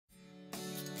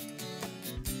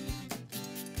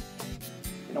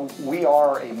We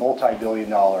are a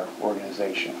multi-billion-dollar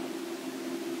organization.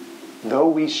 Though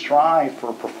we strive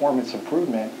for performance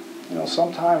improvement,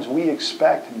 sometimes we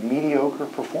expect mediocre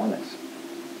performance.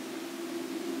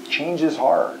 Change is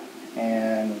hard,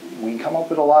 and we come up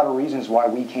with a lot of reasons why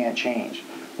we can't change.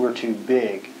 We're too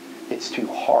big, it's too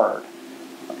hard,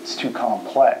 it's too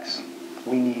complex,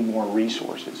 we need more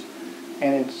resources.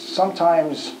 And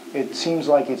sometimes it seems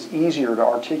like it's easier to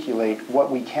articulate what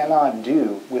we cannot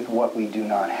do with what we do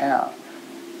not have.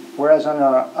 Whereas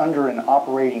under an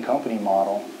operating company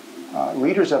model,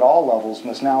 leaders at all levels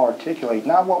must now articulate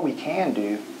not what we can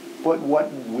do, but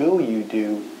what will you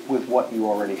do with what you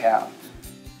already have.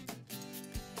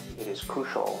 It is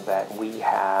crucial that we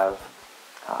have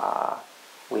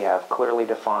clearly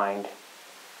defined,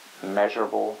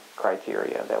 measurable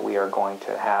criteria that we are going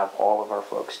to have all of our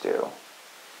folks do.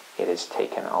 It has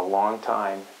taken a long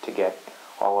time to get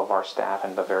all of our staff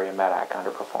in Bavaria Medac under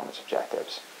performance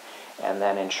objectives, and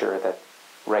then ensure that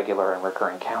regular and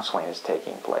recurring counseling is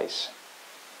taking place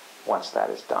once that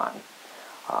is done.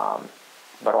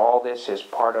 But all this is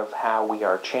part of how we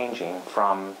are changing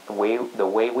from the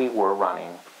way we were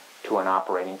running to an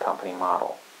operating company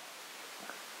model.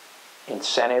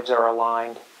 Incentives are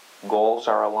aligned, goals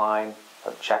are aligned,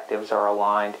 objectives are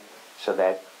aligned, so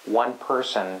that one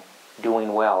person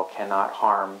doing well cannot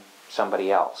harm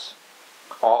somebody else.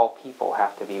 All people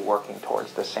have to be working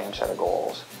towards the same set of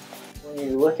goals. When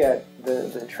you look at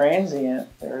the transient,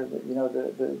 or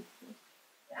the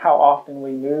how often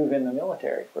we move in the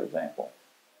military, for example,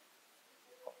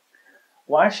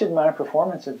 why should my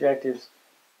performance objectives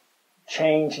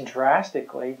change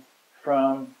drastically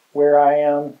from where I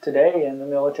am today in the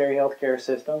military healthcare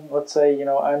system? Let's say,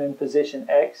 I'm in position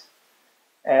X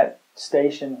at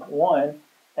Station 1,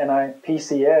 and I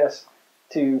PCS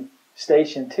to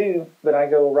Station 2, but I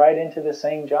go right into the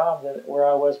same job where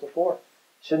I was before.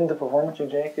 Shouldn't the performance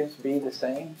objectives be the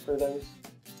same for those?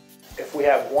 If we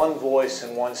have one voice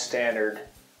and one standard,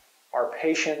 our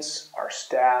patients, our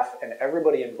staff, and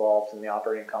everybody involved in the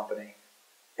operating company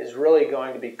is really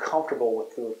going to be comfortable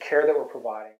with the care that we're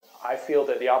providing. I feel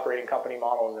that the operating company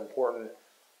model is important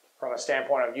from a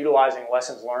standpoint of utilizing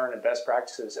lessons learned and best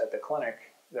practices at the clinic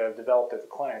that have developed at the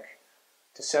clinic,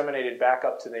 disseminated back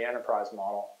up to the enterprise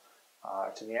model,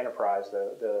 to the enterprise,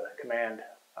 the command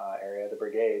area, the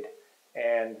brigade.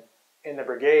 And in the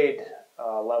brigade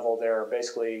level, they're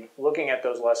basically looking at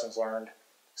those lessons learned,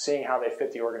 seeing how they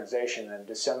fit the organization, and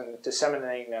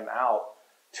disseminating them out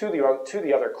to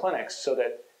the other clinics so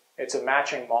that it's a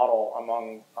matching model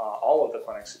among all of the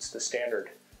clinics. It's the standard.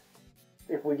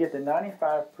 If we get the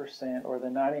 95% or the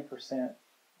 90%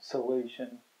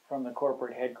 solution from the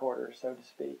corporate headquarters, so to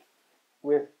speak,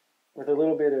 with a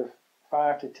little bit of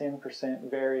 5 to 10%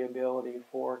 variability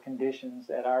for conditions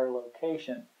at our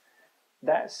location,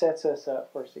 that sets us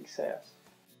up for success.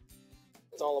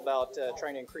 It's all about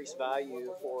trying to increase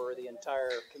value for the entire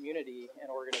community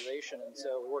and organization, and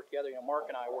so we work together. Mark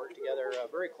and I work together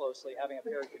very closely. Having a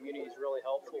paired community is really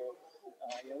helpful.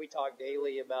 We talk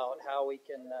daily about how we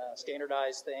can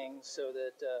standardize things so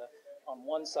that on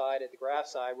one side, at the graph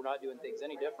side, we're not doing things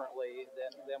any differently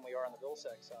than we are on the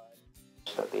BillSec side.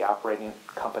 So the operating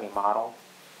company model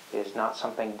is not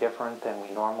something different than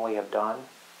we normally have done.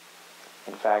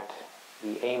 In fact,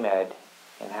 the AMED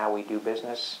and how we do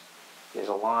business is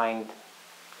aligned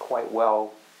quite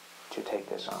well to take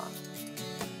this on.